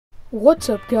What's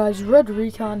up guys,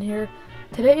 RedRecon here.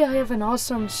 Today I have an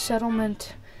awesome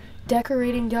settlement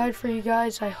decorating guide for you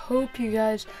guys. I hope you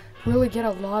guys really get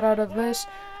a lot out of this.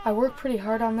 I worked pretty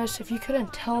hard on this. If you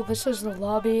couldn't tell, this is the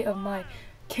lobby of my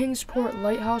Kingsport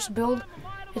Lighthouse build.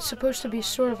 It's supposed to be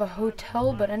sort of a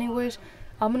hotel, but anyways,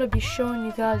 I'm going to be showing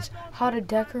you guys how to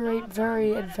decorate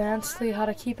very advancedly, how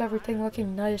to keep everything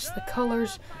looking nice, the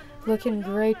colors looking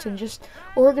great, and just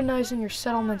organizing your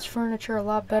settlement's furniture a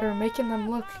lot better, making them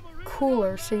look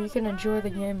cooler so you can enjoy the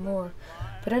game more.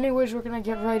 But anyways, we're gonna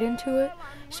get right into it.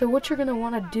 So what you're gonna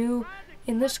want to do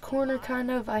in this corner,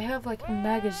 I have like a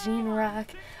magazine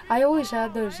rack. I always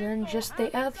add those in, just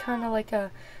they add kind of like a,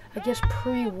 I guess,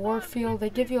 pre-war feel. They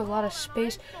give you a lot of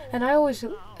space, and I always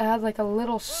add like a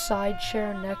little side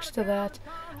chair next to that.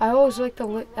 I always like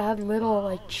to add little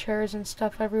like chairs and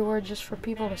stuff everywhere just for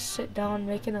people to sit down,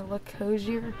 making it look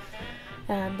cozier.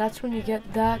 And that's when you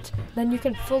get that. Then you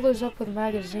can fill those up with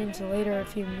magazines later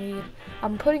if you need.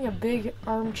 I'm putting a big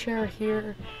armchair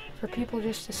here for people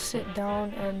just to sit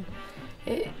down, and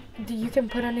you can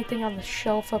put anything on the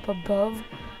shelf up above.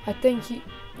 I think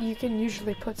you can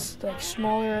usually put like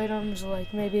smaller items,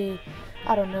 like maybe,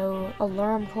 I don't know,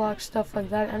 alarm clock, stuff like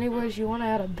that. Anyways, you want to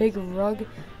add a big rug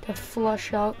to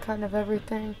flush out kind of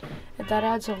everything. And that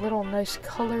adds a little nice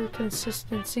color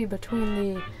consistency between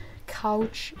the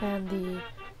couch and the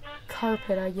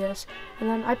carpet, I guess. And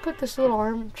then I put this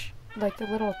little like a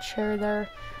little chair there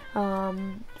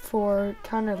for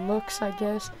kind of looks, I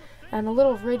guess, and a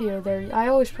little radio there. I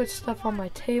always put stuff on my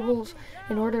tables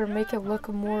in order to make it look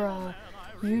more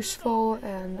useful,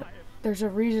 and there's a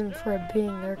reason for it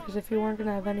being there, because if you weren't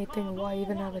gonna have anything, why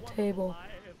even have a table?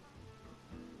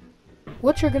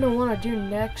 What you're gonna want to do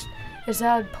next is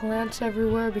add plants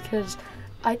everywhere, because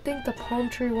I think the palm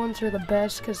tree ones are the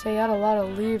best because they add a lot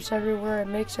of leaves everywhere. It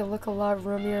makes it look a lot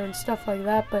roomier and stuff like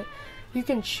that, but you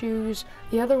can choose.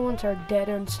 The other ones are dead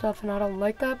and stuff, and I don't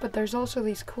like that, but there's also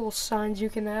these cool signs you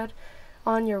can add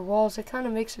on your walls. It kind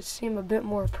of makes it seem a bit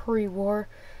more pre-war.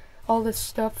 All this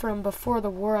stuff from before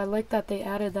the war, I like that they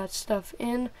added that stuff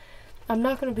in. I'm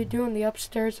not going to be doing the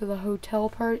upstairs of the hotel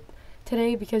part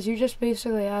today because you just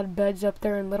basically add beds up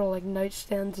there and little like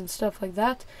nightstands and stuff like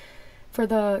that. For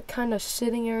the kind of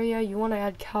sitting area, you want to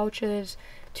add couches,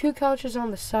 2 couches on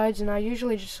the sides, and I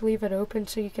usually just leave it open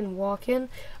so you can walk in.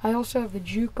 I also have the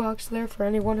jukebox there for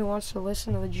anyone who wants to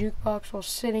listen to the jukebox while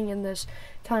sitting in this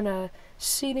kind of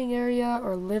seating area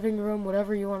or living room,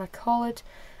 whatever you want to call it.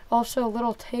 Also a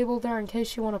little table there in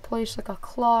case you want to place like a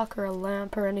clock or a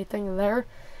lamp or anything there,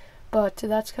 but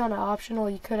that's kind of optional.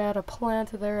 You could add a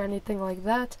plant there, anything like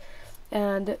that.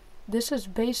 And this is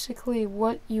basically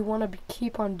what you want to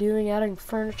keep on doing, adding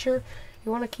furniture.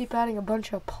 You want to keep adding a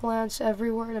bunch of plants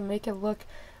everywhere to make it look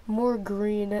more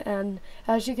green, and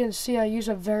as you can see, I use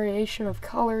a variation of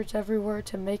colors everywhere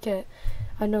to make it,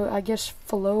 I guess,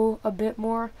 flow a bit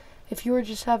more. If you were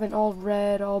just having all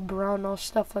red, all brown, all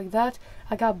stuff like that,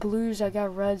 I got blues, I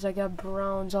got reds, I got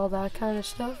browns, all that kind of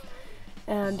stuff.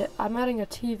 And I'm adding a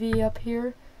TV up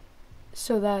here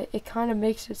so that it kind of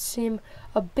makes it seem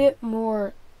a bit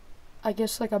more, I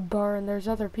guess, like a bar, and there's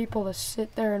other people to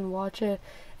sit there and watch it.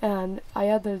 And I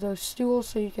added those stools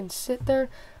so you can sit there.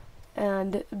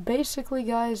 And basically,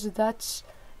 guys, that's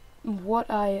what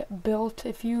I built.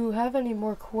 If you have any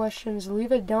more questions,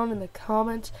 leave it down in the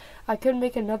comments. I could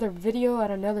make another video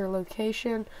at another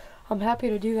location. I'm happy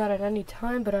to do that at any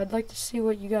time, but I'd like to see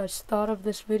what you guys thought of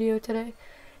this video today.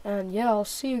 And yeah, I'll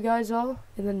see you guys all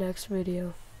in the next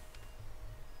video.